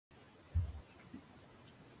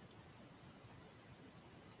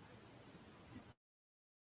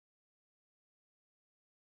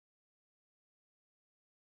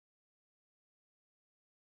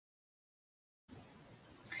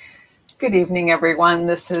Good evening, everyone.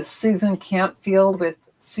 This is Susan Campfield with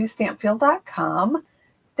Suestampfield.com.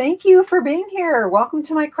 Thank you for being here. Welcome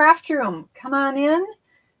to my craft room. Come on in,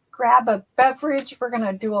 grab a beverage. We're going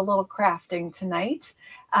to do a little crafting tonight.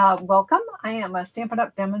 Welcome. I am a Stampin'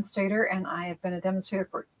 Up! Demonstrator, and I have been a demonstrator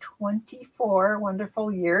for 24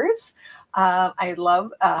 wonderful years. I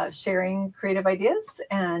love sharing creative ideas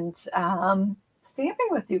and stamping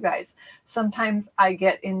with you guys. Sometimes I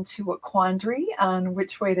get into a quandary on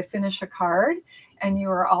which way to finish a card, and you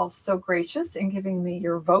are all so gracious in giving me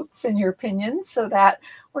your votes and your opinions so that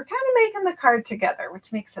we're kind of making the card together,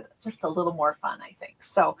 which makes it just a little more fun, I think.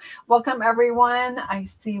 So welcome, everyone. I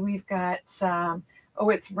see we've got,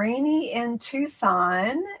 it's rainy in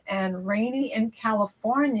Tucson and rainy in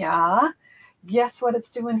California. Guess what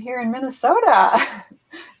it's doing here in Minnesota?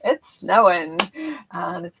 It's snowing,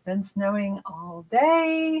 and it's been snowing all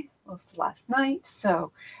day, most of last night.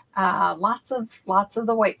 So lots of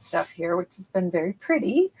the white stuff here, which has been very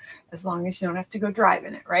pretty, as long as you don't have to go drive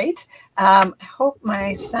in it, right? I hope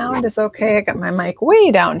my sound is okay. I got my mic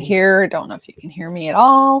way down here. Don't know if you can hear me at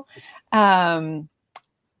all. How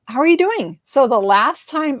are you doing? So the last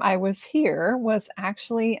time I was here was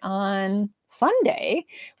actually on Sunday,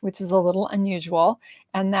 which is a little unusual.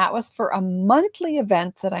 And that was for a monthly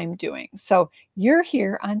event that I'm doing. So you're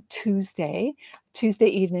here on Tuesday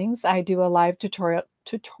evenings. I do a live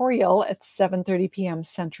tutorial at 7:30 p.m.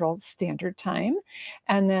 Central Standard Time.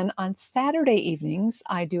 And then on Saturday evenings,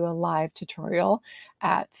 I do a live tutorial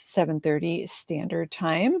at 7:30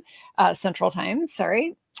 Central Time,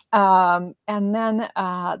 sorry. And then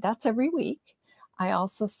that's every week. I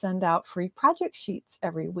also send out free project sheets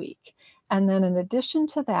every week. And then in addition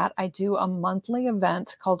to that, I do a monthly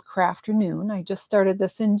event called Crafternoon. I just started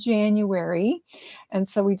this in January. And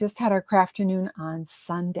so we just had our Crafternoon on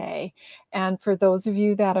Sunday. And for those of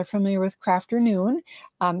you that are familiar with Crafternoon,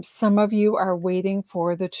 some of you are waiting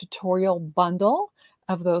for the tutorial bundle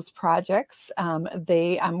of those projects. I'm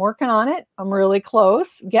working on it. I'm really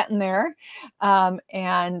close, getting there.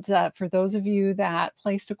 For those of you that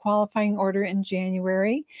placed a qualifying order in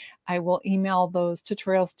January, I will email those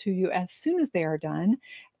tutorials to you as soon as they are done.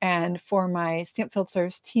 And for my Stampfield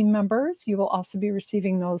Stars team members, you will also be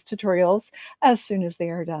receiving those tutorials as soon as they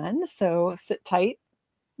are done. So sit tight.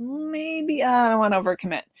 Maybe I don't want to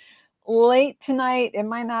overcommit. Late tonight, it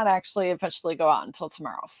might not actually officially go out until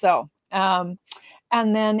tomorrow. So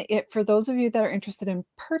and then for those of you that are interested in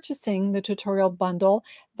purchasing the tutorial bundle,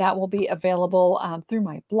 that will be available through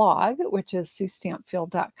my blog, which is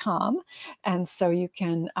suestampfield.com. And so you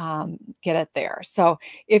can get it there. So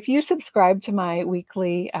if you subscribe to my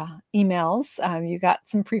weekly emails, you got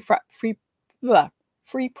some free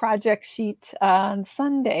project sheet on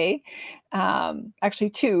Sunday,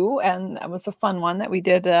 actually 2, and that was a fun one that we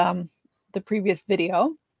did the previous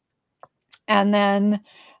video. And then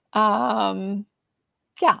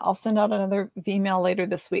yeah, I'll send out another email later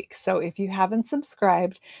this week. So if you haven't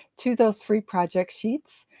subscribed to those free project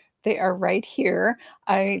sheets, they are right here.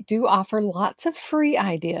 I do offer lots of free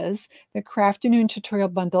ideas. The Crafternoon tutorial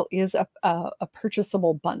bundle is a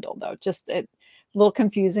purchasable bundle, though. Just a little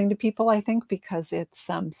confusing to people, I think, because it's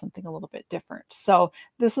something a little bit different. So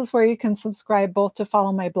this is where you can subscribe both to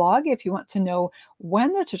follow my blog if you want to know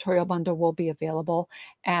when the tutorial bundle will be available,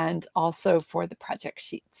 and also for the project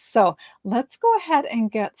sheets. So let's go ahead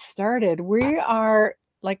and get started. We are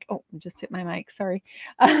like, oh, just hit my mic, sorry.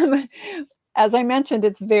 As I mentioned,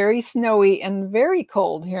 it's very snowy and very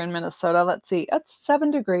cold here in Minnesota. Let's see, it's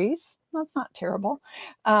 7 degrees. That's not terrible,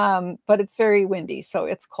 but it's very windy, so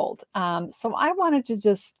it's cold. So I wanted to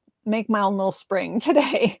just make my own little spring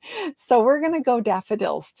today. So we're going to go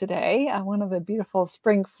daffodils today, one of the beautiful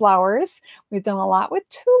spring flowers. We've done a lot with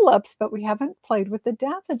tulips, but we haven't played with the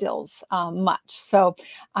daffodils much. So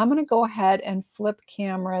I'm going to go ahead and flip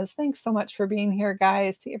cameras. Thanks so much for being here,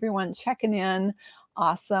 guys. See everyone checking in.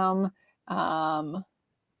 Awesome. Flying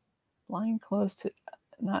close to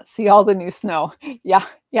not see all the new snow. Yeah,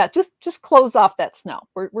 just close off that snow.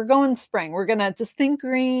 We're going spring. We're gonna just think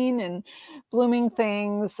green and blooming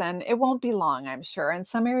things, and it won't be long, I'm sure. In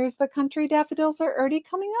some areas of the country, daffodils are already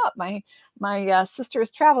coming up. My sister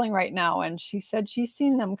is traveling right now, and she said she's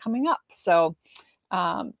seen them coming up. So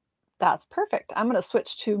that's perfect. I'm gonna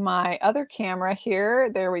switch to my other camera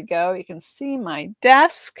here. There we go. You can see my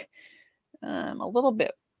desk. A little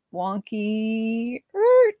bit wonky.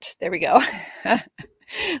 There we go.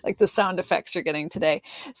 Like the sound effects you're getting today.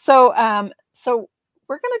 So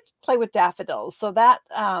we're going to play with daffodils. So that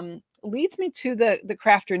leads me to the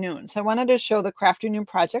Crafternoon. So I wanted to show the Crafternoon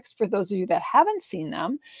projects for those of you that haven't seen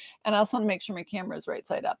them. And I also want to make sure my camera is right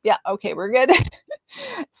side up. Yeah, okay, we're good.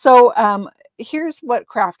 So here's what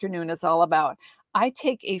Crafternoon is all about. I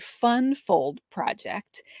take a fun fold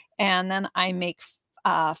project and then I make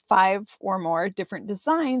 5 or more different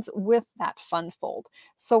designs with that fun fold.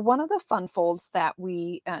 So one of the fun folds that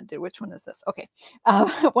we did, which one is this? Okay.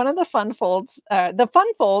 One of the fun folds, the fun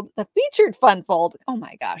fold, the featured fun fold. Oh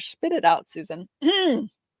my gosh, spit it out, Susan.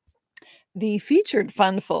 The featured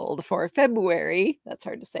fun fold for February, that's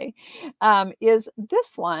hard to say, is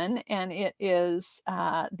this one, and it is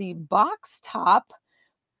the box top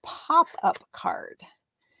pop-up card.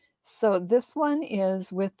 So this one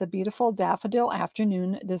is with the beautiful Daffodil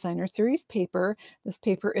Afternoon Designer Series paper. This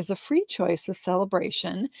paper is a free choice of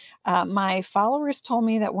celebration. My followers told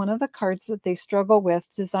me that one of the cards that they struggle with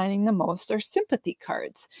designing the most are sympathy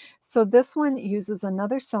cards. So this one uses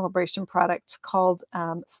another celebration product called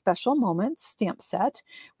Special Moments Stamp Set,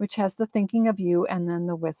 which has the thinking of you and then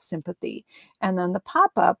the with sympathy. And then the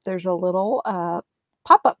pop-up, there's a little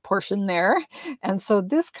pop-up portion there. And so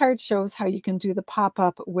this card shows how you can do the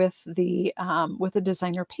pop-up with the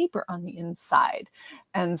designer paper on the inside.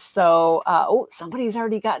 And so, oh, somebody's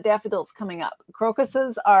already got daffodils coming up. Crocus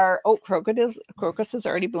is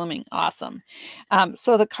already blooming. Awesome.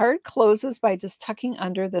 So the card closes by just tucking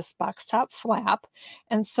under this box top flap.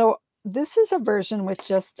 And so this is a version with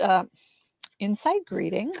just inside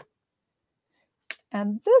greeting.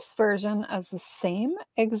 And this version is the same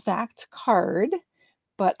exact card,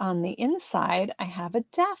 but on the inside, I have a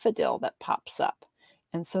daffodil that pops up.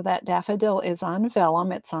 And so that daffodil is on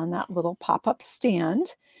vellum. It's on that little pop-up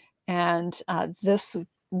stand. And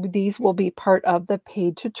these will be part of the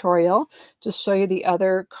paid tutorial. Just show you the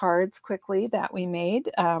other cards quickly that we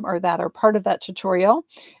made or that are part of that tutorial.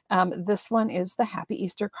 This one is the Happy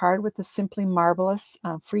Easter card with the Simply Marvelous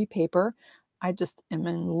free paper. I just am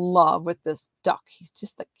in love with this duck. He's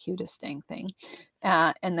just the cutest dang thing.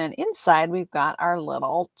 And then inside we've got our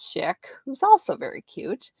little chick who's also very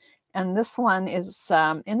cute. And this one is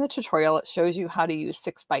in the tutorial, it shows you how to use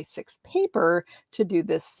 6x6 paper to do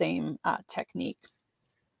this same technique.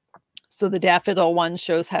 So the daffodil one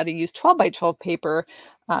shows how to use 12x12 paper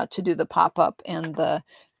to do the pop-up, and the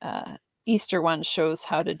Easter one shows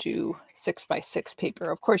how to do 6x6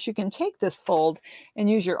 paper. Of course, you can take this fold and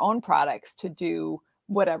use your own products to do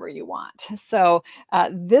whatever you want. So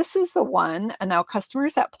this is the one. And now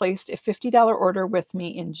customers that placed a $50 order with me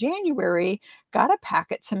in January got a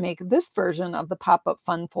packet to make this version of the pop-up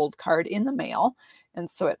fun fold card in the mail. And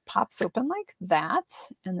so it pops open like that.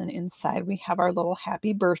 And then inside we have our little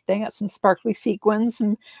happy birthday. Got some sparkly sequins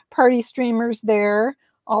and party streamers there.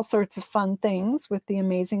 All sorts of fun things with the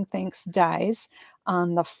Amazing Thanks dies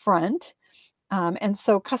on the front. And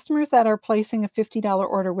so customers that are placing a $50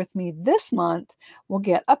 order with me this month will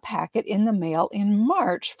get a packet in the mail in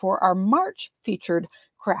March for our March featured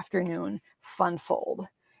Crafternoon Fun Fold.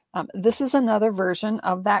 This is another version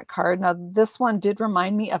of that card. Now, this one did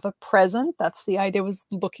remind me of a present. That's the idea I was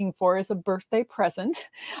looking for, as a birthday present.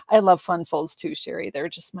 I love fun folds too, Sherry. They're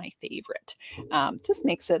just my favorite. Just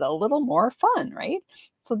makes it a little more fun, right?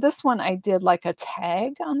 So this one I did like a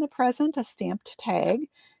tag on the present, a stamped tag,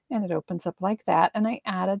 and it opens up like that. And I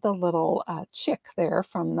added the little chick there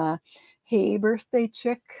from the Hey Birthday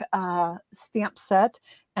Chick stamp set.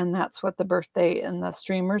 And that's what the birthday and the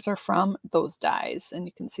streamers are from, those dies. And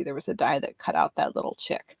you can see there was a die that cut out that little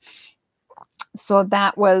chick. So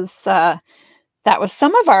that was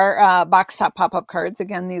some of our box top pop-up cards.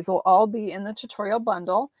 Again, these will all be in the tutorial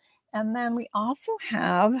bundle. And then we also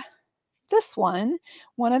have this one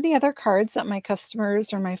of the other cards that my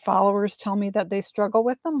customers or my followers tell me that they struggle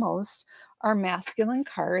with the most are masculine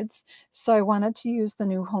cards. So I wanted to use the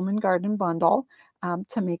new Home and Garden bundle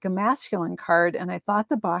to make a masculine card, and I thought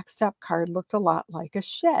the box top card looked a lot like a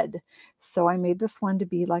shed. So I made this one to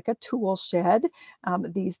be like a tool shed.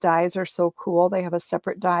 These dies are so cool. They have a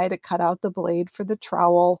separate die to cut out the blade for the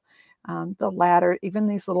trowel, the ladder, even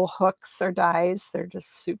these little hooks are dies. They're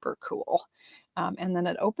just super cool. And then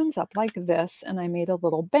it opens up like this, and I made a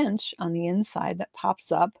little bench on the inside that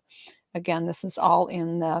pops up. Again, this is all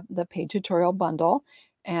in the paid tutorial bundle.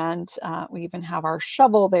 And we even have our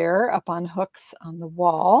shovel there up on hooks on the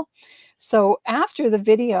wall. So after the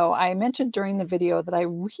video, I mentioned during the video that I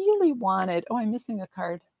really wanted, oh, I'm missing a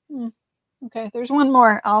card. Okay, there's one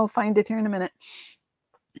more. I'll find it here in a minute.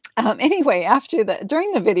 Anyway,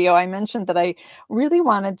 during the video, I mentioned that I really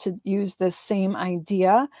wanted to use this same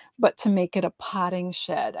idea, but to make it a potting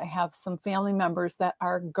shed. I have some family members that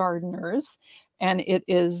are gardeners, and it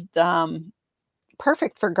is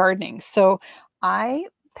perfect for gardening. So I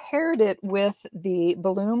paired it with the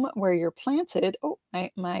Bloom Where You're Planted. Oh,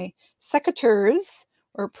 my secateurs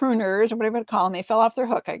or pruners or whatever you call them. They fell off their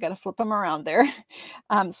hook. I got to flip them around there.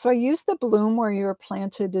 So I used the Bloom Where You Are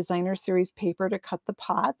Planted Designer Series paper to cut the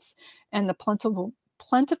pots, and the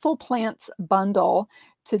Plentiful Plants bundle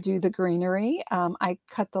to do the greenery. I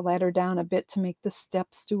cut the ladder down a bit to make the step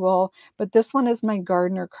stool, but this one is my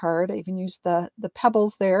gardener card. I even used the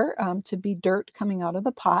pebbles there to be dirt coming out of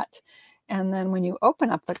the pot. And then when you open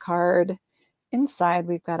up the card, inside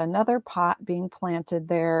we've got another pot being planted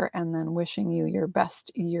there, and then wishing you your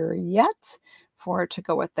best year yet for to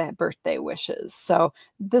go with that birthday wishes. So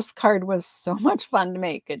this card was so much fun to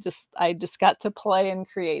make. I just got to play and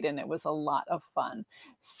create, and it was a lot of fun.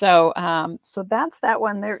 So so that's that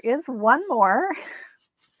one. There is one more.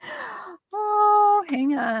 Oh,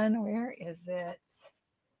 hang on. Where is it?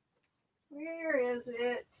 Where is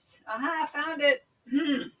it? Aha, I found it.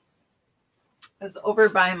 It was over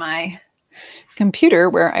by my computer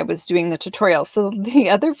where I was doing the tutorial. So the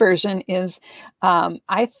other version is I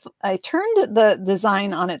turned the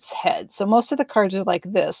design on its head. So most of the cards are like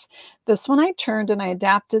this. This one I turned and I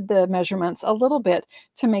adapted the measurements a little bit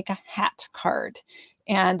to make a hat card.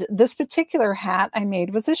 And this particular hat I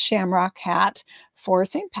made was a shamrock hat for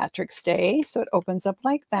St. Patrick's Day. So it opens up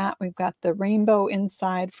like that. We've got the rainbow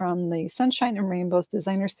inside from the Sunshine and Rainbows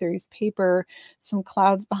Designer Series paper, some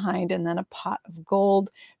clouds behind, and then a pot of gold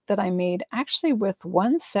that I made actually with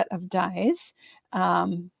one set of dies,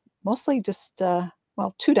 mostly just,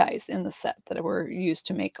 well, 2 dies in the set that were used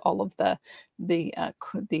to make all of the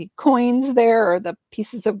coins there, or the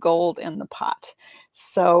pieces of gold in the pot.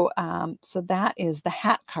 So, so that is the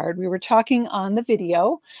hat card. We were talking on the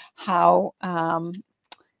video how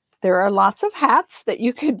there are lots of hats that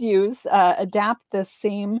you could use, adapt the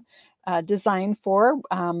same design for.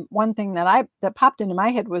 One thing that popped into my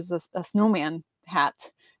head was a snowman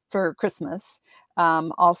hat for Christmas.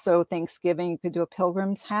 Also Thanksgiving, you could do a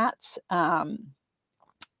pilgrim's hat.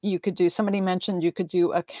 You could do, somebody mentioned you could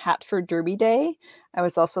do a hat for Derby Day. I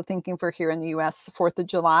was also thinking for here in the US, 4th of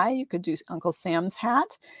July, you could do Uncle Sam's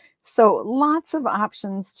hat. So lots of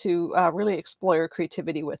options to really explore your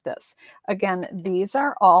creativity with this. Again, these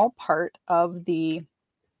are all part of the,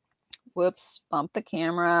 whoops, bump the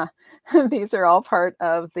camera. These are all part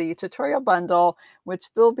of the tutorial bundle, which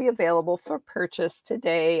will be available for purchase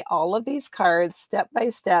today. All of these cards, step by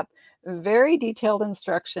step, very detailed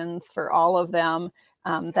instructions for all of them.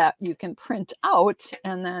 That you can print out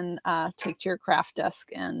and then take to your craft desk,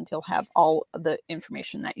 and you'll have all the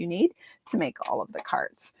information that you need to make all of the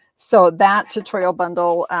cards. So that tutorial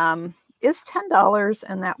bundle is $10,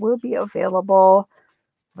 and that will be available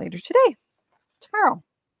later today, tomorrow,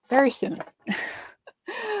 very soon.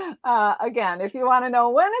 Again, if you want to know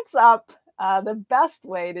when it's up, the best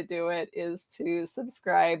way to do it is to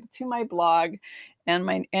subscribe to my blog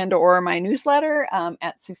and or my newsletter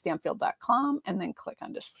at suestampfield.com, and then click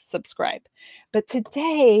on just subscribe. But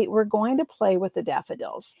today we're going to play with the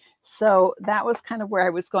daffodils. So that was kind of where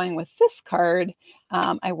I was going with this card.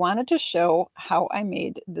 I wanted to show how I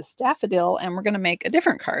made this daffodil, and we're going to make a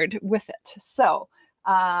different card with it. So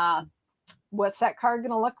what's that card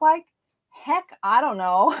going to look like? Heck, I don't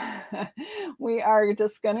know. We are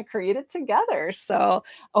just going to create it together. So,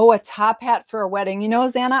 oh, a top hat for a wedding. You know,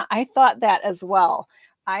 Xana, I thought that as well.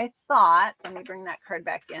 I thought, let me bring that card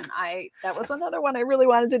back in. That was another one I really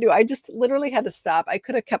wanted to do. I just literally had to stop. I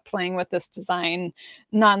could have kept playing with this design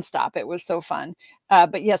nonstop. It was so fun.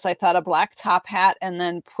 But yes, I thought a black top hat, and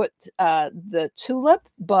then put the tulip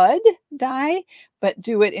bud die, but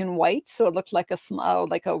do it in white, so it looked like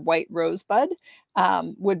a white rosebud.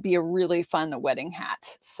 Would be a really fun wedding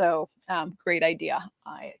hat. So great idea.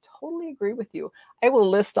 I totally agree with you. I will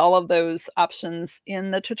list all of those options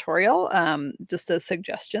in the tutorial, just as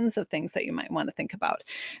suggestions of things that you might want to think about.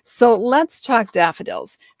 So let's talk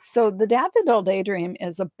daffodils. So the Daffodil Daydream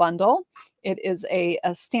is a bundle. It is a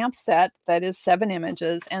stamp set that is 7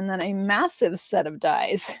 images, and then a massive set of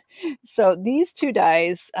dies. So these 2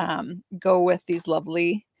 dies go with these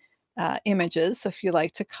lovely images. So if you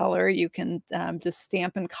like to color, you can just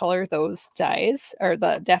stamp and color those dies, or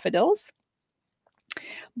the daffodils.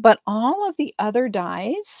 But all of the other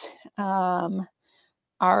dies are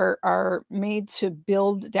made to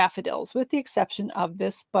build daffodils, with the exception of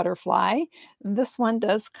this butterfly. This one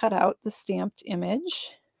does cut out the stamped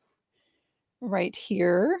image right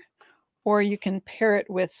here, or you can pair it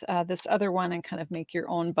with this other one and kind of make your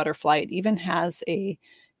own butterfly. It even has a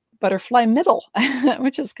butterfly middle,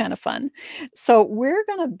 which is kind of fun. So we're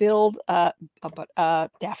going to build a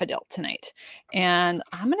daffodil tonight, and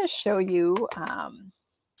I'm going to show you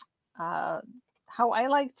how I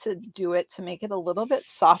like to do it to make it a little bit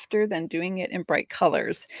softer than doing it in bright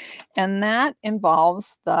colors. And that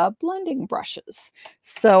involves the blending brushes.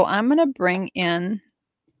 So I'm going to bring in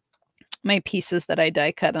my pieces that I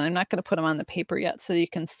die cut, and I'm not going to put them on the paper yet so you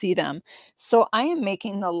can see them. So I am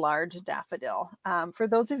making the large daffodil. For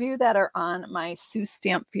those of you that are on my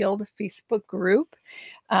Suestampfield Facebook group,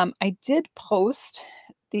 I did post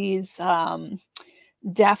these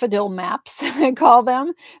daffodil maps, I call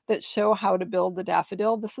them, that show how to build the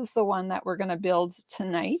daffodil. This is the one that we're going to build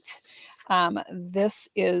tonight. This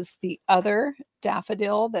is the other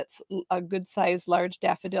daffodil that's a good size large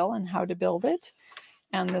daffodil and how to build it.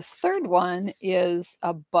 And this third one is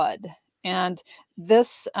a bud. And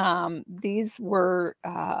this, these were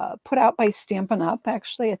put out by Stampin' Up,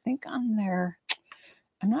 actually, I think on their,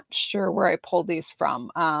 I'm not sure where I pulled these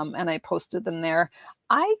from, and I posted them there.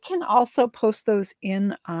 I can also post those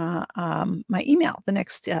in my email, the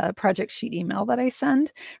next project sheet email that I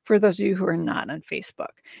send for those of you who are not on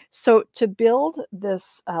Facebook. So to build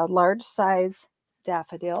this large size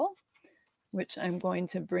daffodil, which I'm going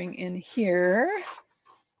to bring in here,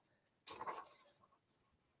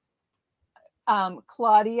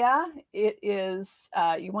 Claudia, it is,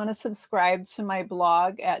 you want to subscribe to my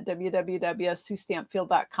blog at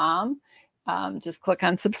www.suestampfield.com. Just click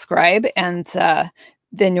on subscribe, and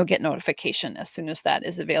then you'll get notification as soon as that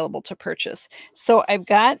is available to purchase. So I've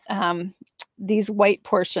got these white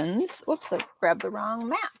portions. Whoops, I grabbed the wrong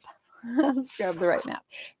map. Let's grab the right map.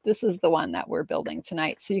 This is the one that we're building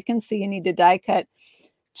tonight. So you can see you need to die cut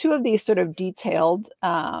 2 of these sort of detailed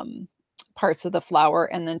parts of the flower,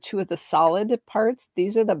 and then 2 of the solid parts.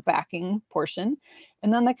 These are the backing portion.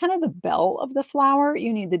 And then the kind of the bell of the flower,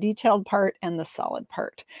 you need the detailed part and the solid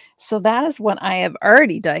part. So that is what I have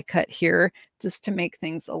already die cut here, just to make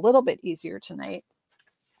things a little bit easier tonight.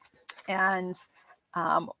 And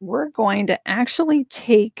we're going to actually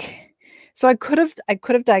take, so I could have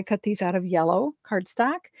die cut these out of yellow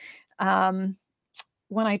cardstock.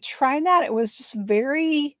 When I tried that, it was just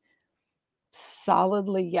very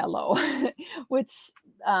solidly yellow, which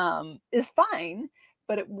is fine,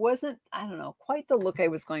 but it wasn't, I don't know, quite the look I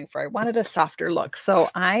was going for. I wanted a softer look. So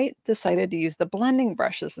I decided to use the blending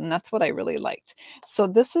brushes, and that's what I really liked. So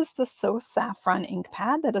this is the So Saffron ink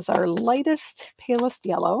pad. That is our lightest, palest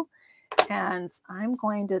yellow. And I'm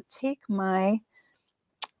going to take my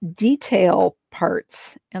detail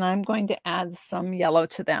parts and I'm going to add some yellow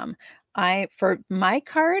to them. For my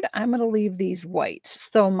card, I'm going to leave these white.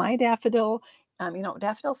 So my daffodil, you know,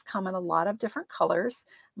 daffodils come in a lot of different colors.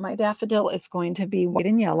 My daffodil is going to be white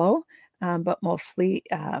and yellow, but mostly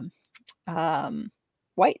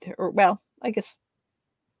white, or well, I guess,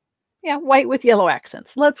 yeah, white with yellow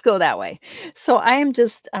accents. Let's go that way. So I am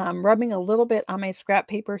just rubbing a little bit on my scrap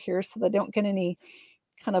paper here so that I don't get any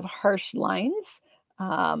kind of harsh lines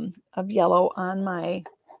of yellow on my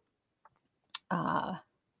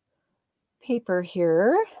paper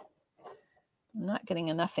here. I'm not getting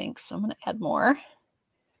enough ink, so I'm going to add more.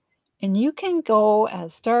 And you can go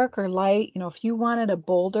as dark or light. You know, if you wanted a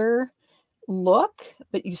bolder look,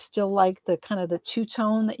 but you still like the kind of the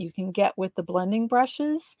two-tone that you can get with the blending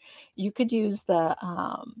brushes, you could use the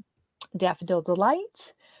Daffodil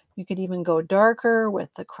Delight. You could even go darker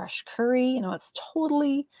with the crushed curry. You know, it's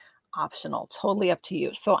totally optional, totally up to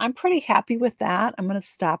you. So I'm pretty happy with that. I'm going to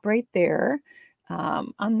stop right there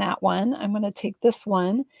on that one. I'm going to take this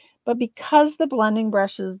one, but because the blending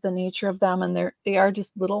brushes, the nature of them, and they are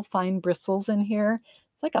just little fine bristles in here,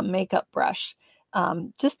 it's like a makeup brush.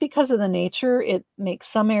 Just because of the nature, it makes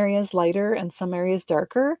some areas lighter and some areas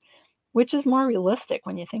darker, which is more realistic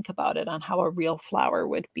when you think about it on how a real flower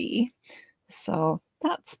would be. So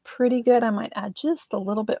that's pretty good. I might add just a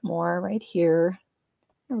little bit more right here.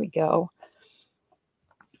 There we go.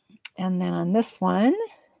 And then on this one,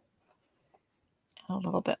 a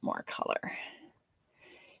little bit more color.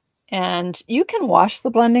 And you can wash the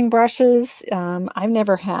blending brushes. I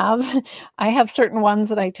never have. I have certain ones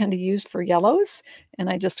that I tend to use for yellows, and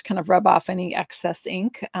I just kind of rub off any excess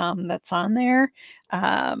ink that's on there.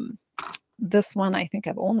 This one I think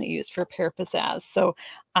I've only used for Pear Pizzazz. So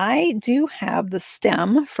I do have the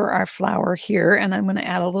stem for our flower here, and I'm going to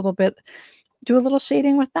add a little bit, do a little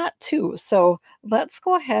shading with that too. So let's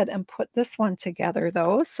go ahead and put this one together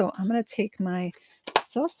though. So I'm going to take my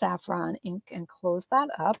So Saffron ink and close that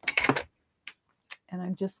up. And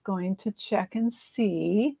I'm just going to check and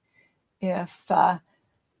see if,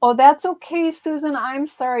 oh, that's okay, Susan. I'm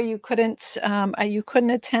sorry you couldn't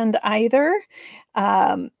attend either.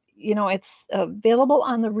 You know, it's available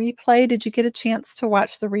on the replay. Did you get a chance to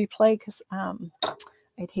watch the replay? Because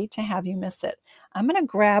I'd hate to have you miss it. I'm going to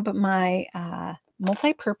grab my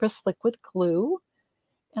multi-purpose liquid glue.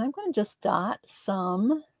 And I'm going to just dot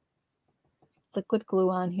some liquid glue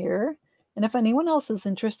on here. And if anyone else is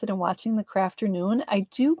interested in watching the Crafternoon, I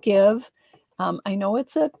do give, I know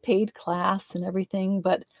it's a paid class and everything,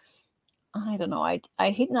 but I don't know, I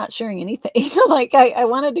hate not sharing anything. Like I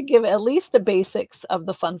wanted to give at least the basics of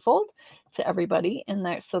the fun fold to everybody in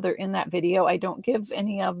there. So they're in that video. I don't give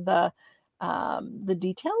any of the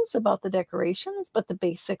details about the decorations, but the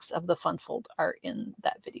basics of the fun fold are in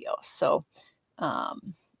that video. So,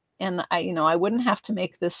 and I wouldn't have to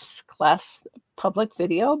make this class public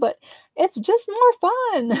video, but it's just more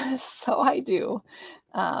fun. So I do.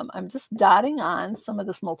 I'm just dotting on some of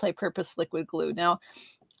this multi-purpose liquid glue. Now,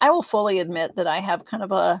 I will fully admit that I have kind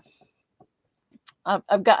of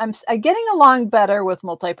I'm getting along better with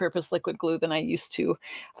multi-purpose liquid glue than I used to.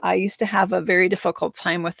 I used to have a very difficult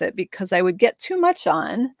time with it because I would get too much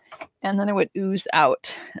on and then it would ooze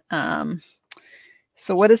out.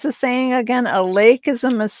 So what is the saying again? A lake is a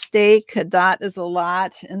mistake, a dot is a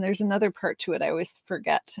lot, and there's another part to it I always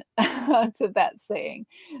forget to that saying.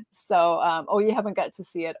 So, oh, you haven't got to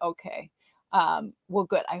see it? Okay. Well,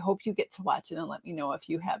 good. I hope you get to watch it and let me know if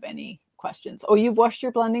you have any questions. Oh, you've washed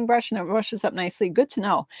your blending brush and it washes up nicely. Good to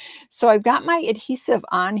know. So I've got my adhesive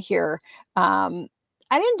on here.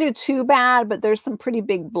 I didn't do too bad, but there's some pretty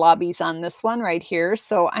big blobbies on this one right here.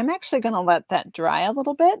 So I'm actually going to let that dry a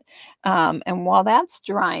little bit. And while that's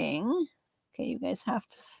drying, okay, you guys have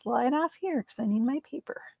to slide off here because I need my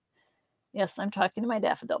paper. Yes, I'm talking to my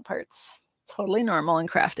daffodil parts. Totally normal in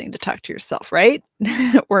crafting to talk to yourself, right?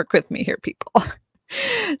 Work with me here, people.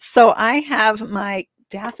 So I have my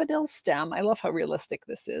daffodil stem. I love how realistic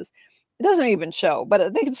this is. It doesn't even show, but I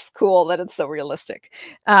think it's cool that it's so realistic.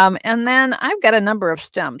 And then I've got a number of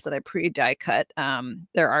stems that I pre-die cut.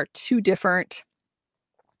 There are 2 different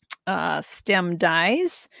stem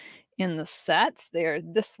dies in the set. They're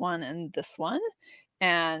this one and this one.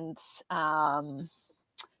 And on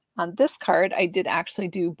this card, I did actually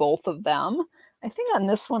do both of them. I think on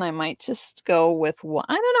this one, I might just go with one.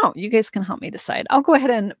 I don't know. You guys can help me decide. I'll go ahead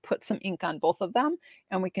and put some ink on both of them,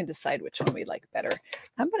 and we can decide which one we like better.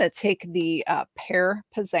 I'm going to take the Pear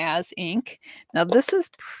Pizzazz ink. Now, this is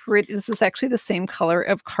pretty. This is actually the same color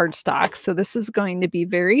of cardstock, so this is going to be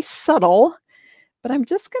very subtle, but I'm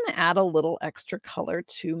just going to add a little extra color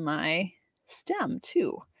to my stem,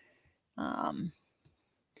 too.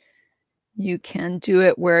 You can do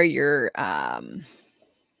it where you're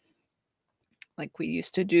like we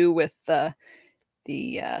used to do with the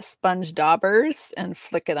sponge daubers and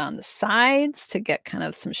flick it on the sides to get kind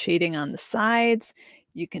of some shading on the sides.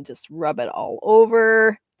 You can just rub it all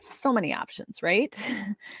over. So many options, right?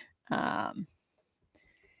 And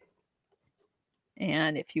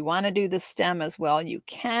if you want to do the stem as well, you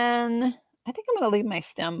can. I think I'm going to leave my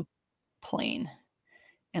stem plain.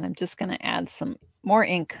 And I'm just going to add some more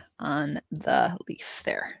ink on the leaf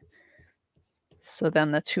there. So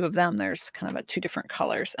then the 2 of them, there's kind of 2 different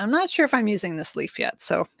colors. I'm not sure if I'm using this leaf yet,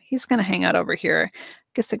 so he's going to hang out over here. I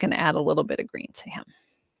guess I can add a little bit of green to him.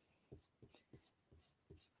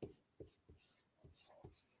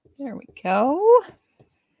 There we go.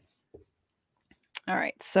 All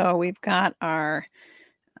right, so we've got our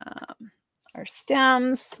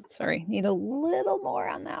stems. Sorry, need a little more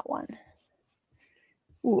on that one.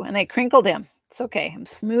 Ooh, and I crinkled him. It's okay. I'm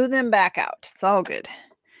smoothing him back out. It's all good.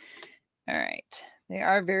 All right. They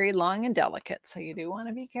are very long and delicate, so you do want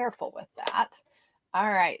to be careful with that. All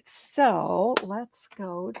right. So let's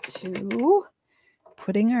go to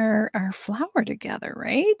putting our flower together,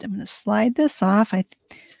 right? I'm going to slide this off. I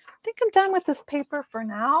think I'm done with this paper for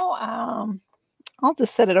now. I'll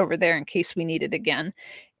just set it over there in case we need it again.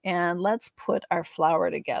 And let's put our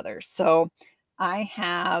flower together. So I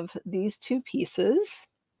have these 2 pieces.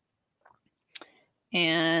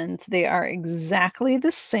 And they are exactly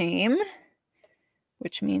the same,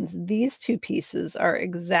 which means these 2 pieces are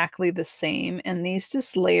exactly the same. And these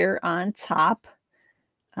just layer on top.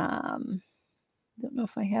 Don't know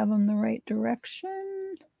if I have them the right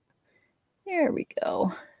direction. There we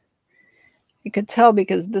go. You could tell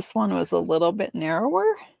because this one was a little bit narrower,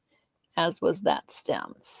 as was that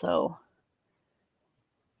stem. So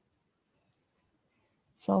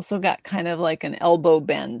it's also got kind of like an elbow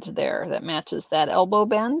bend there that matches that elbow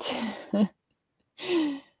bend.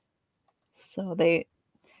 So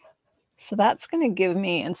that's going to give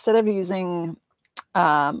me, instead of using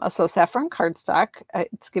a So Saffron cardstock,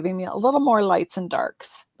 it's giving me a little more lights and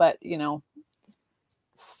darks, but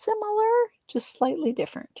similar, just slightly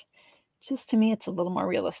different. Just to me, it's a little more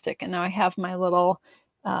realistic. And now I have my little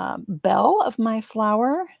bell of my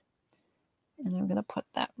flower, and I'm going to put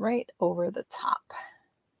that right over the top.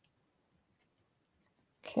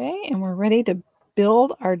 Okay, and we're ready to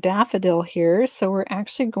build our daffodil here. So we're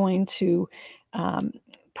actually going to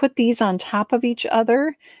put these on top of each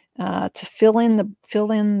other to fill in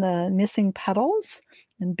the missing petals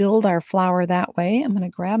and build our flower that way. I'm going to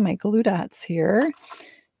grab my glue dots here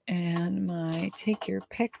and my take your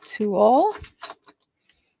pick tool.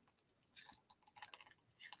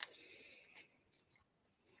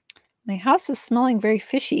 My house is smelling very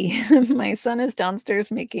fishy. My son is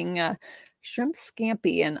downstairs making shrimp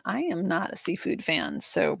scampi, and I am not a seafood fan,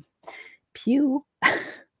 so pew. All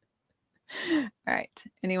right.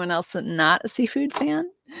 Anyone else not a seafood fan?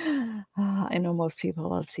 I know most people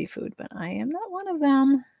love seafood, but I am not one of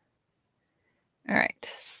them. All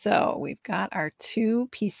right. So we've got our two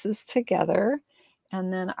pieces together,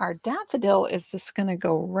 and then our daffodil is just going to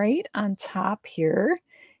go right on top here.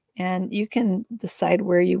 And you can decide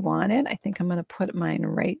where you want it. I think I'm going to put mine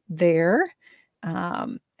right there.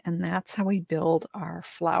 And that's how we build our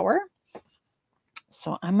flower.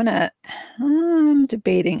 So I'm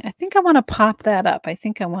debating. I think I want to pop that up. I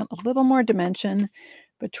think I want a little more dimension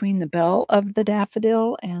between the bell of the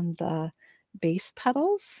daffodil and the base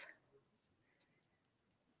petals.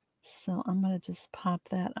 So I'm going to just pop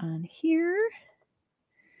that on here.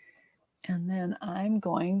 And then I'm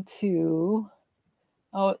going to...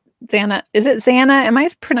 Oh, Xana. Is it Xana? Am I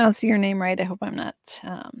pronouncing your name right? I hope I'm not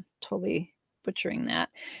totally butchering that.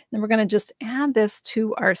 Then we're going to just add this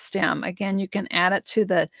to our stem. Again, you can add it to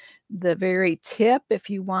the very tip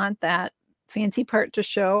if you want that fancy part to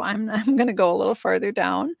show. I'm going to go a little farther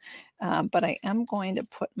down, but I am going to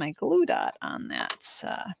put my glue dot on that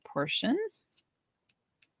portion.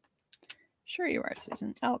 Sure you are,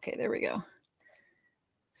 Susan. Okay, there we go.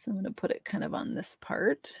 So I'm going to put it kind of on this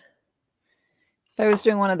part. If I was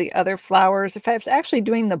doing one of the other flowers, if I was actually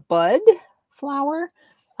doing the bud flower,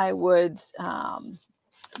 I would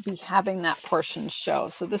be having that portion show.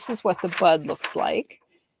 So this is what the bud looks like.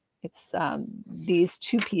 It's these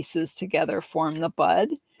two pieces together form the bud,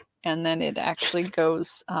 and then it actually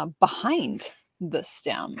goes behind the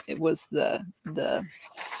stem. It was the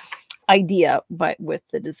idea, but with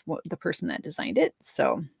the person that designed it,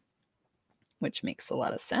 so which makes a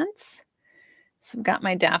lot of sense. So I've got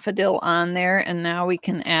my daffodil on there, and now we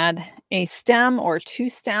can add a stem or two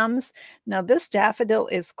stems. Now this daffodil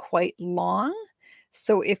is quite long,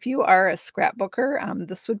 so if you are a scrapbooker,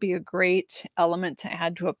 this would be a great element to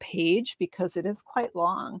add to a page because it is quite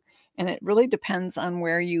long, and it really depends on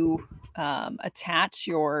where you attach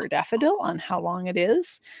your daffodil on how long it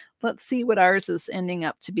is. Let's see what ours is ending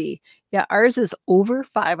up to be. Yeah, ours is over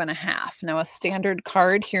 5.5. Now, a standard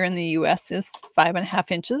card here in the US is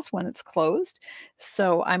 5.5 inches when it's closed.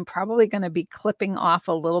 So I'm probably going to be clipping off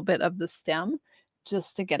a little bit of the stem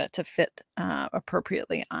just to get it to fit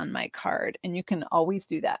appropriately on my card. And you can always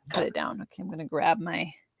do that. Cut it down. Okay, I'm going to grab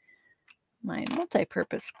my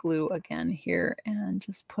multi-purpose glue again here and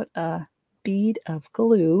just put a bead of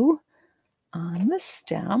glue on the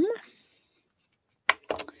stem.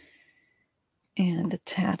 And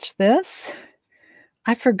attach this.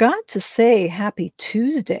 I forgot to say happy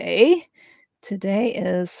Tuesday. Today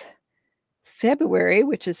is February,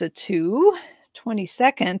 which is a 2,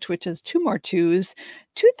 22nd, which is 2 more 2s,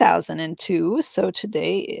 2002. So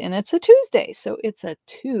today, and it's a Tuesday, so it's a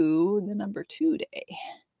 2, the number 2 day.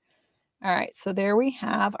 All right, so there we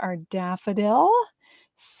have our daffodil.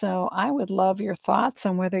 So I would love your thoughts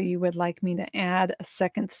on whether you would like me to add a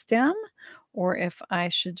second stem or if I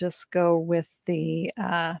should just go with the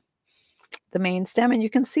main stem. And you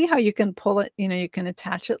can see how you can pull it, you can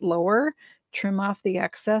attach it lower, trim off the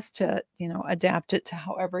excess to, adapt it to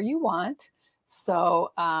however you want.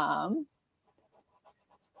 So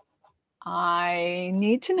I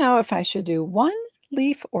need to know if I should do 1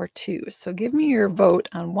 leaf or 2. So give me your vote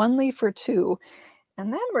on 1 leaf or 2.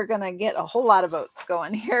 And then we're going to get a whole lot of votes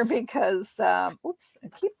going here because, oops, I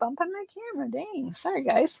keep bumping my camera. Dang. Sorry,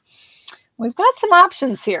 guys. We've got some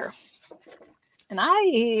options here. And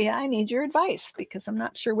I need your advice because I'm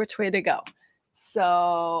not sure which way to go.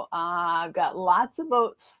 So I've got lots of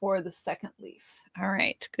votes for the second leaf. All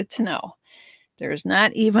right. Good to know. There's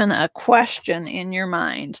not even a question in your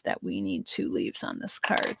mind that we need 2 leaves on this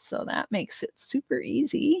card. So that makes it super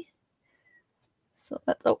easy. So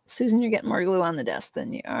oh, Susan, you're getting more glue on the desk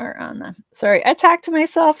than you are on the... Sorry, I talk to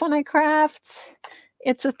myself when I craft.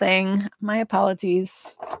 It's a thing. My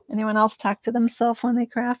apologies. Anyone else talk to themselves when they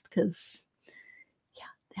craft? Because, yeah,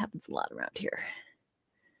 it happens a lot around here.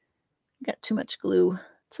 Got too much glue.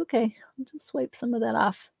 It's okay. I'll just wipe some of that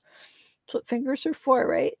off. That's what fingers are for,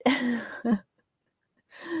 right? I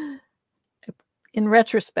In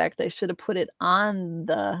retrospect, I should have put it on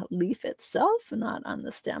the leaf itself, not on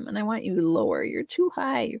the stem. And I want you lower. You're too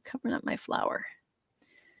high. You're covering up my flower.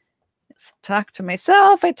 So talk to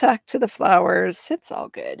myself. I talk to the flowers. It's all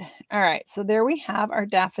good. All right. So there we have our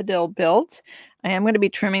daffodil built. I am going to be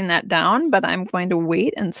trimming that down, but I'm going to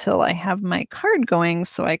wait until I have my card going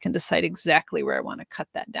so I can decide exactly where I want to cut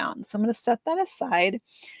that down. So I'm going to set that aside.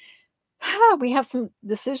 We have some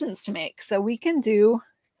decisions to make. So we can do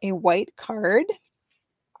a white card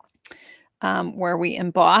where we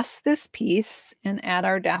emboss this piece and add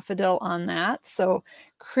our daffodil on that. So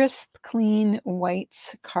crisp, clean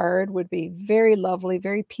white card would be very lovely,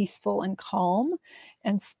 very peaceful and calm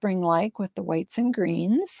and spring-like with the whites and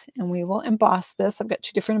greens. And we will emboss this. I've got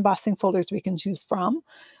 2 different embossing folders we can choose from.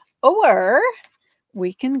 Or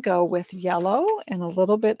we can go with yellow and a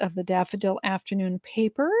little bit of the Daffodil Afternoon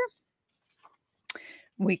paper.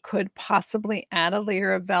 We could possibly add a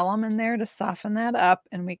layer of vellum in there to soften that up,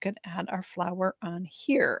 and we could add our flower on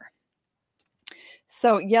here.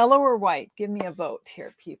 So yellow or white? Give me a vote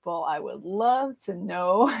here, people. I would love to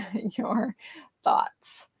know your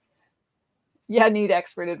thoughts. Yeah, need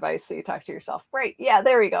expert advice, so you talk to yourself. Great. Yeah,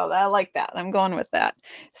 there we go. I like that. I'm going with that.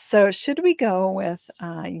 So should we go with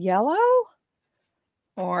yellow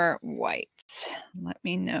or white? Let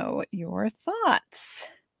me know your thoughts.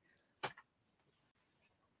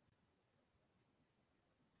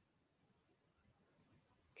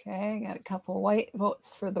 Okay, I got a couple white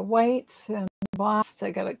votes for the white. Embossed. I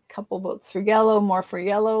got a couple votes for yellow, more for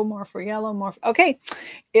yellow, more for yellow, more. Okay,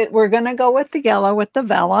 we're going to go with the yellow with the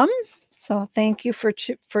vellum. So thank you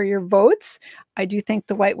for your votes. I do think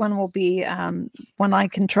the white one will be one I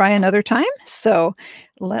can try another time. So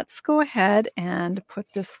let's go ahead and put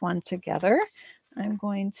this one together. I'm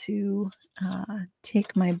going to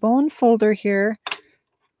take my bone folder here.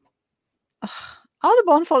 All the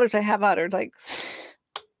bone folders I have out are like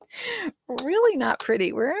really not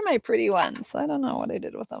pretty. Where are my pretty ones? I don't know what I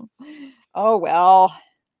did with them. Oh, well,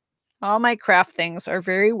 all my craft things are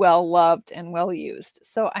very well loved and well used.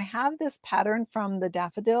 So I have this pattern from the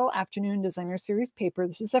Daffodil Afternoon Designer Series paper.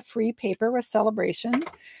 This is a free paper with celebration.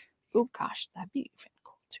 Oh gosh, that'd be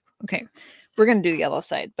cool too. Okay, we're going to do yellow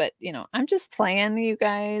side, but you know, I'm just playing, you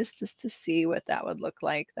guys, just to see what that would look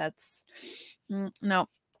like. That's no,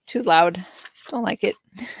 too loud. Don't like it.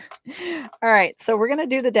 All right, so we're going to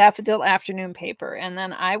do the Daffodil Afternoon paper, and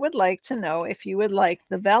then I would like to know if you would like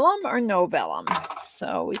the vellum or no vellum.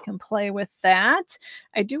 So we can play with that.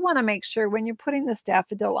 I do want to make sure when you're putting this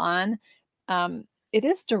daffodil on, it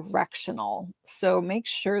is directional. So make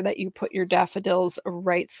sure that you put your daffodils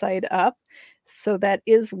right side up. So that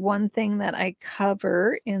is one thing that I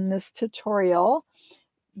cover in this tutorial.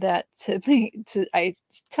 That I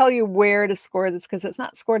tell you where to score this because it's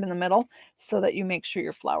not scored in the middle, so that you make sure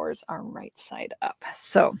your flowers are right side up.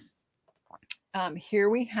 So here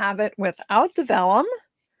we have it without the vellum,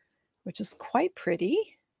 which is quite pretty.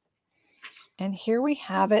 And here we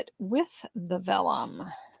have it with the vellum.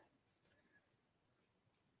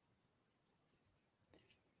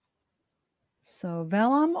 So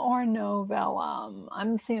vellum or no vellum?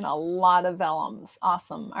 I'm seeing a lot of vellums.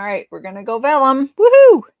 Awesome. All right, we're going to go vellum.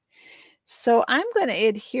 Woohoo! So I'm going to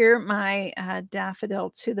adhere my daffodil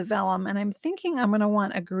to the vellum, and I'm thinking I'm going to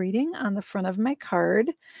want a greeting on the front of my card.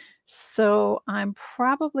 So I'm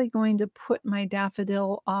probably going to put my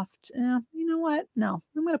daffodil off. You know what? No,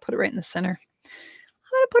 I'm going to put it right in the center.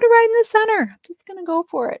 I'm going to put it right in the center. I'm just going to go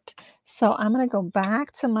for it. So I'm going to go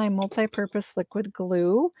back to my multi-purpose liquid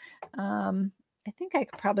glue. I think I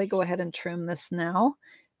could probably go ahead and trim this now.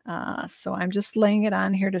 So I'm just laying it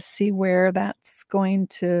on here to see where that's going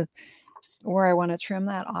to, where I want to trim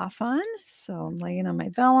that off on. So I'm laying on my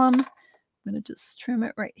vellum. I'm going to just trim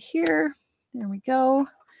it right here. There we go.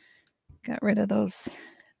 Got rid of those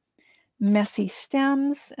messy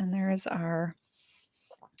stems. And there's our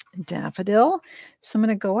daffodil. So I'm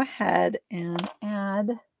going to go ahead and add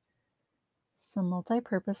some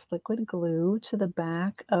multi-purpose liquid glue to the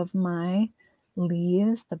back of my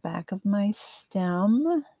leaves, the back of my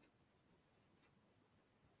stem,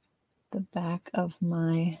 the back of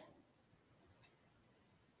my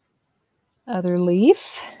other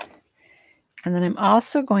leaf. And then I'm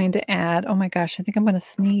also going to add, oh my gosh, I think I'm going to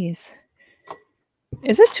sneeze.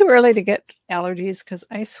 Is it too early to get allergies? Because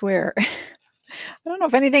I swear, I don't know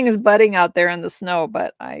if anything is budding out there in the snow,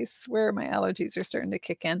 but I swear my allergies are starting to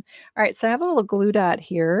kick in. All right, so I have a little glue dot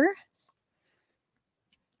here.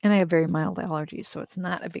 And I have very mild allergies, so it's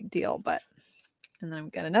not a big deal. But, and then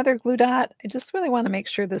I've got another glue dot. I just really want to make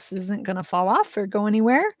sure this isn't going to fall off or go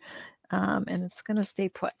anywhere. And it's going to stay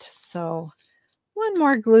put. So one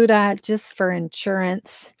more glue dot just for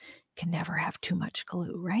insurance. Can never have too much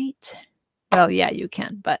glue, right? Well, yeah, you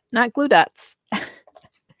can, but not glue dots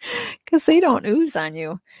because they don't ooze on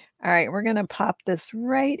you. All right, we're going to pop this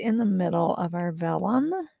right in the middle of our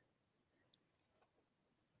vellum.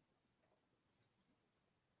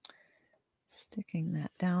 Sticking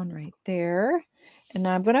that down right there. And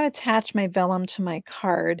now I'm going to attach my vellum to my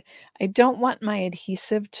card. I don't want my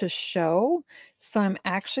adhesive to show, so I'm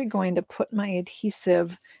actually going to put my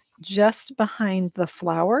adhesive just behind the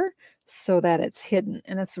flower so that it's hidden.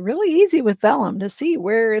 And it's really easy with vellum to see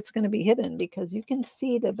where it's going to be hidden because you can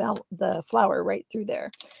see the flower right through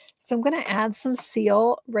there. So I'm going to add some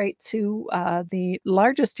seal right to the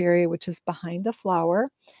largest area, which is behind the flower.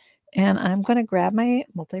 And I'm going to grab my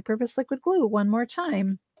multi-purpose liquid glue one more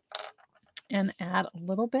time and add a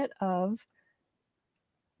little bit of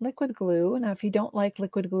liquid glue. Now, if you don't like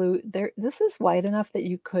liquid glue, this is wide enough that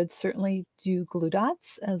you could certainly do glue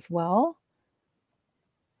dots as well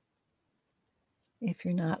if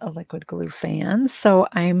you're not a liquid glue fan. So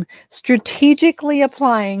I'm strategically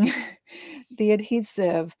applying the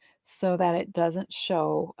adhesive so that it doesn't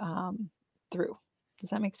show through.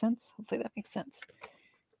 Does that make sense? Hopefully that makes sense.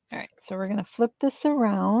 All right, so we're going to flip this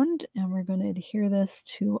around and we're going to adhere this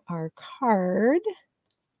to our card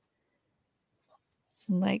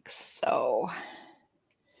like so.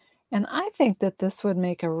 And I think that this would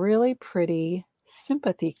make a really pretty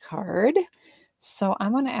sympathy card. So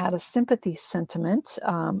I'm going to add a sympathy sentiment.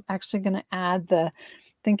 Actually going to add the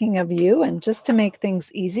thinking of you. And just to make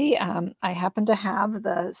things easy, I happen to have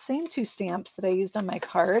the same two stamps that I used on my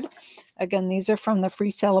card. Again, these are from the Free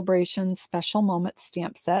Celebration Special Moment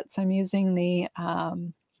stamp set. So I'm using the,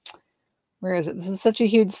 where is it? This is such a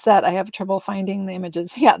huge set. I have trouble finding the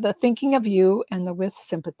images. Yeah, the Thinking of You and the With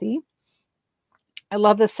Sympathy. I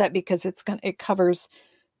love this set because it covers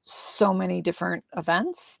so many different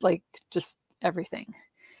events, like just everything.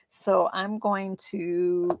 So I'm going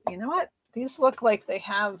to, you know what? These look like they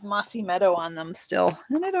have mossy meadow on them still,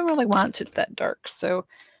 and I don't really want it that dark. So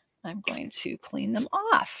I'm going to clean them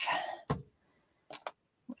off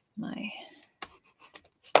with my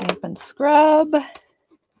Stampin' Scrub.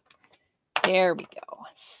 There we go.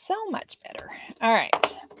 So much better. All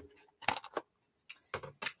right.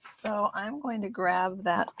 So I'm going to grab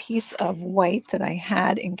that piece of white that I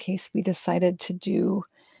had in case we decided to do,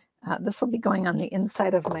 this will be going on the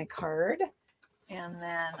inside of my card. And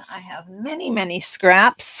then I have many, many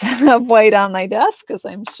scraps of white on my desk, because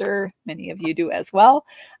I'm sure many of you do as well.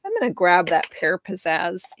 I'm going to grab that Pear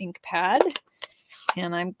Pizzazz ink pad,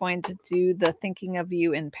 and I'm going to do the Thinking of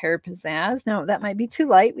You in Pear Pizzazz. Now, that might be too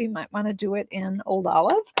light. We might want to do it in Old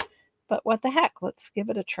Olive, but what the heck? Let's give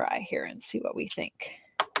it a try here and see what we think.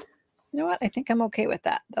 You know what? I think I'm okay with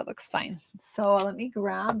that. That looks fine. So let me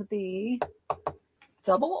grab the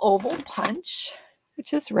double oval punch,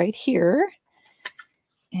 which is right here.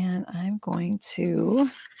 And I'm going to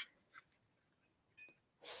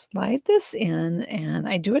slide this in, and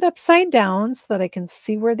I do it upside down so that I can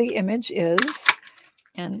see where the image is,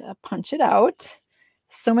 and punch it out.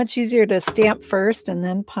 So much easier to stamp first and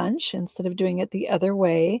then punch instead of doing it the other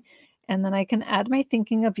way. And then I can add my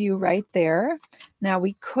Thinking of You right there. Now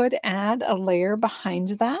we could add a layer behind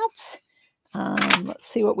that. Let's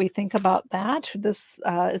see what we think about that. This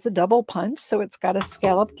is a double punch, so it's got a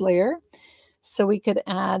scalloped layer. So we could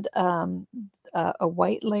add a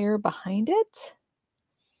white layer behind it.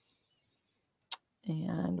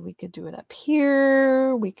 And we could do it up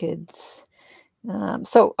here. We could,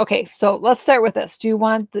 okay, so let's start with this. Do you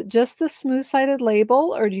want just the smooth-sided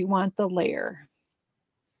label, or do you want the layer?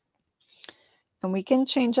 And we can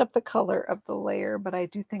change up the color of the layer, but I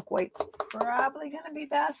do think white's probably going to be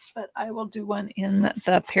best, but I will do one in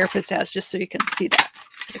the Pear Pizzazz just so you can see that.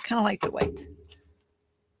 I kind of like the white.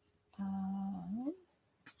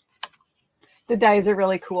 The dies are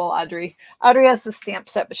really cool, Audrey. Audrey has the stamp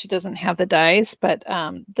set, but she doesn't have the dies, but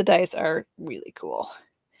the dies are really cool.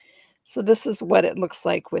 So this is what it looks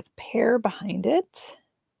like with pear behind it.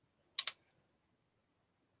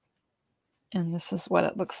 And this is what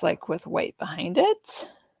it looks like with white behind it.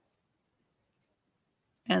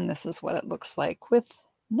 And this is what it looks like with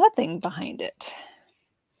nothing behind it.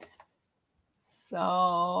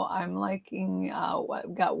 So I'm liking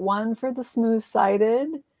what got one for the smooth-sided,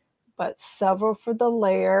 but several for the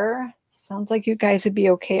layer. Sounds like you guys would be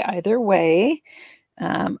okay either way.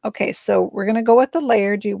 Okay, so we're going to go with the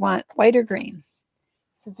layer. Do you want white or green?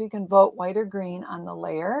 So if you can vote white or green on the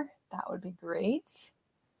layer, that would be great.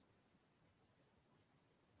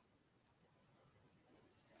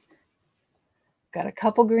 Got a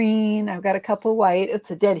couple green. I've got a couple white.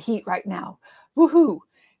 It's a dead heat right now. Woohoo.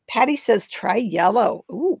 Patty says try yellow.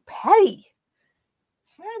 Ooh, Patty.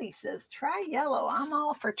 Patty says, try yellow. I'm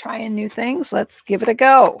all for trying new things. Let's give it a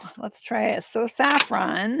go. Let's try a So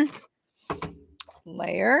Saffron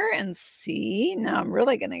layer and see. Now I'm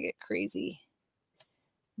really going to get crazy.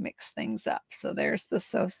 Mix things up. So there's the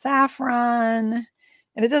So Saffron.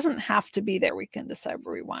 And it doesn't have to be there. We can decide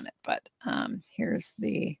where we want it. But here's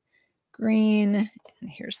the green and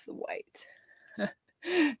here's the white.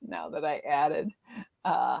 Now that I added,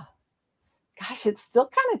 gosh, it's still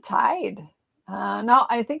kind of tied. No,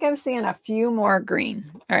 I think I'm seeing a few more green.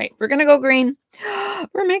 All right, we're going to go green.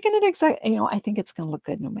 We're making it exact. You know, I think it's going to look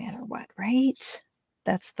good no matter what, right?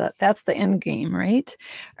 That's the end game, right?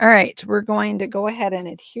 All right, we're going to go ahead and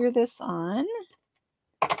adhere this on.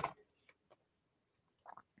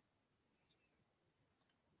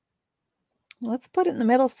 Let's put it in the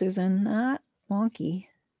middle, Susan, not wonky.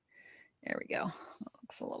 There we go. That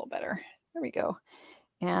looks a little better. There we go.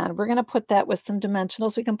 And we're going to put that with some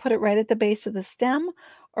dimensionals. We can put it right at the base of the stem,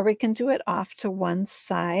 or we can do it off to one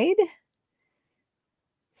side.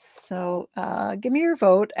 So give me your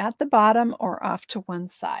vote, at the bottom or off to one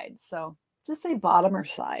side. So just say bottom or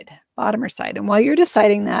side, bottom or side. And while you're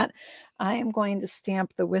deciding that, I am going to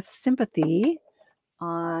stamp the With Sympathy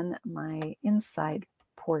on my inside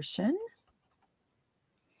portion.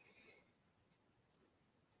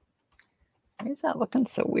 Why is that looking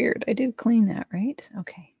so weird? I did clean that, right?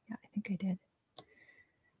 Okay, yeah, I think I did.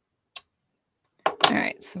 All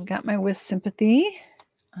right, so I've got my With Sympathy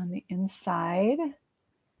on the inside.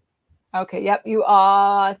 Okay, yep, you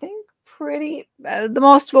are, I think, pretty, the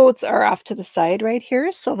most votes are off to the side right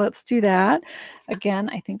here, so let's do that.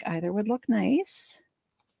 Again, I think either would look nice.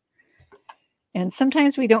 And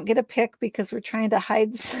sometimes we don't get a pick because we're trying to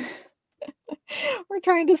hide, we're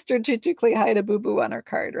trying to strategically hide a boo-boo on our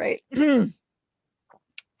card, right?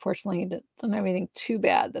 Fortunately, I don't have anything too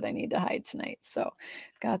bad that I need to hide tonight. So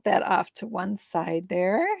got that off to one side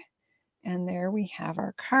there. And there we have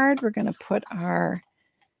our card. We're going to put our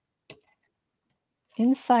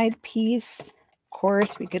inside piece. Of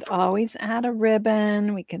course, we could always add a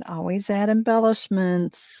ribbon. We could always add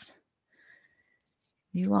embellishments.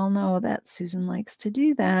 You all know that Susan likes to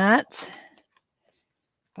do that,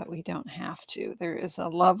 but we don't have to. There is a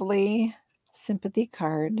lovely sympathy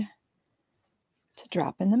card to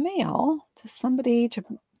drop in the mail to somebody to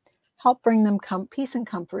help bring them peace and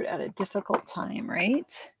comfort at a difficult time,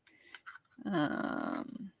 right?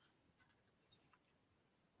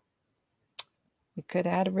 We could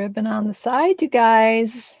add a ribbon on the side, you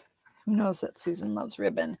guys. Who knows that Susan loves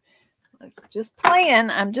ribbon? Let's just playing.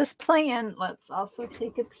 I'm just playing. Let's also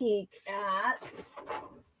take a peek at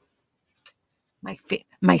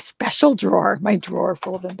my special drawer, my drawer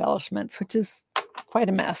full of embellishments, which is quite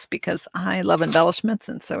a mess because I love embellishments,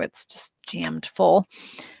 and so it's just jammed full.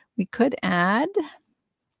 We could add,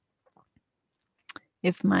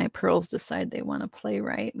 if my pearls decide they want to play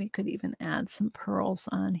right, we could even add some pearls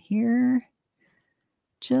on here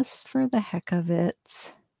just for the heck of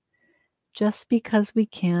it, just because we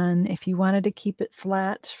can. If you wanted to keep it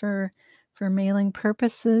flat for mailing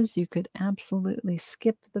purposes, you could absolutely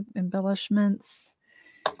skip the embellishments.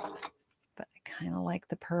 But I kind of like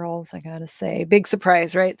the pearls, I gotta say. Big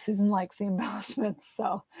surprise, right? Susan likes the embellishments.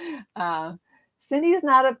 So Cindy's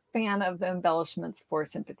not a fan of the embellishments for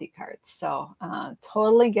sympathy cards. So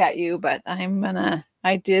totally get you, but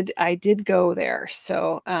I did go there.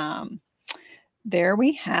 So there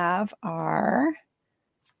we have our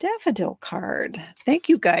Daffodil card. Thank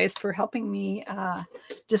you guys for helping me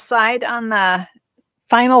decide on the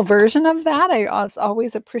final version of that. I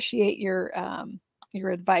always appreciate your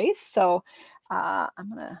advice. So I'm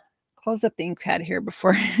gonna close up the ink pad here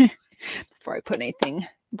before before I put anything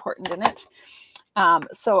important in it.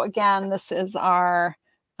 So again, this is our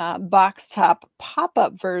box top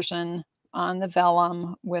pop-up version on the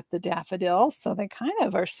vellum with the daffodils. So they kind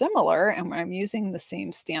of are similar, and I'm using the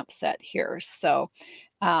same stamp set here. So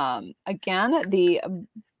again, the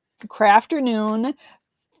Crafternoon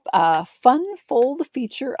fun fold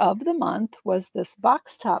feature of the month was this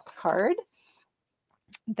box top card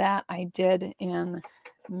that I did in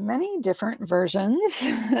many different versions,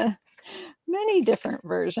 many different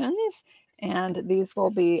versions. And these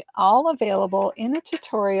will be all available in a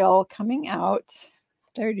tutorial coming out.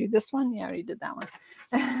 Did I already do this one? Yeah, I already did that one.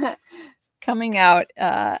 Coming out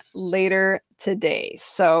later today.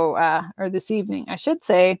 So, or this evening, I should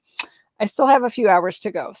say. I still have a few hours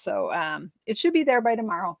to go. So it should be there by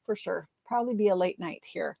tomorrow for sure. Probably be a late night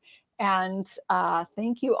here. And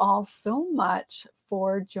thank you all so much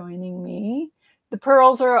for joining me. The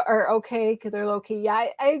pearls are okay because they're low key. Yeah,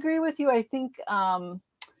 I agree with you. I think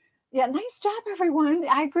Yeah, nice job, everyone.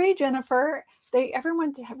 I agree, Jennifer.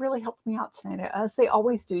 Everyone really helped me out tonight, as they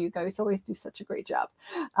always do. You guys always do such a great job.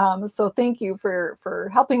 So thank you for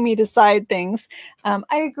helping me decide things.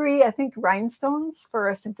 I agree. I think rhinestones for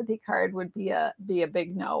a sympathy card would be a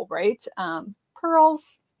big no, right?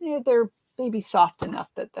 Pearls, they're maybe soft enough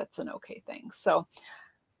that that's an okay thing. So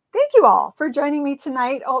thank you all for joining me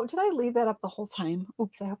tonight. Oh, did I leave that up the whole time?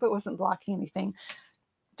 Oops, I hope it wasn't blocking anything.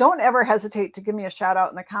 Don't ever hesitate to give me a shout out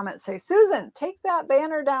in the comments. Say, Susan, take that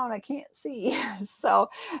banner down. I can't see. So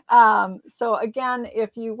again,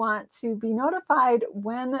 if you want to be notified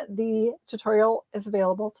when the tutorial is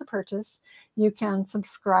available to purchase, you can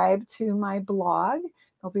subscribe to my blog.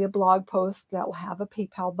 There'll be a blog post that will have a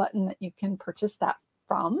PayPal button that you can purchase that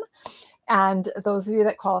from. And those of you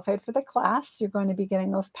that qualified for the class, you're going to be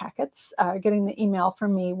getting those packets, getting the email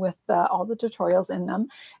from me with all the tutorials in them.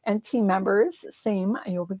 And team members, same,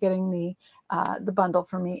 you'll be getting the bundle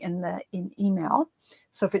from me in email.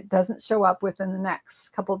 So if it doesn't show up within the next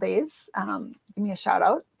couple days, give me a shout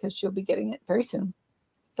out because you'll be getting it very soon.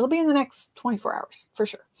 It'll be in the next 24 hours for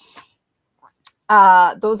sure.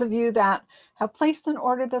 Those of you that have placed an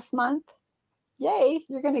order this month, yay,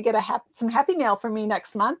 you're going to get some happy mail from me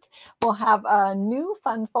next month. We'll have a new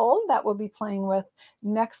fun fold that we'll be playing with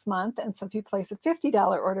next month. And so if you place a $50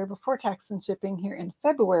 order before tax and shipping here in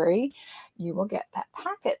February, you will get that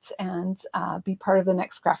packet and be part of the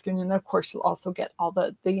next crafting. And of course, you'll also get all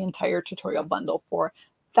the entire tutorial bundle for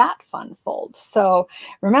that fun fold. So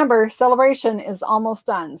remember, celebration is almost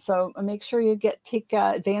done. So make sure you take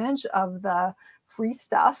advantage of the free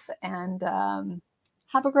stuff and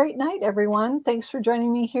have a great night, everyone. Thanks for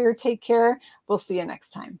joining me here. Take care. We'll see you next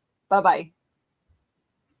time. Bye-bye.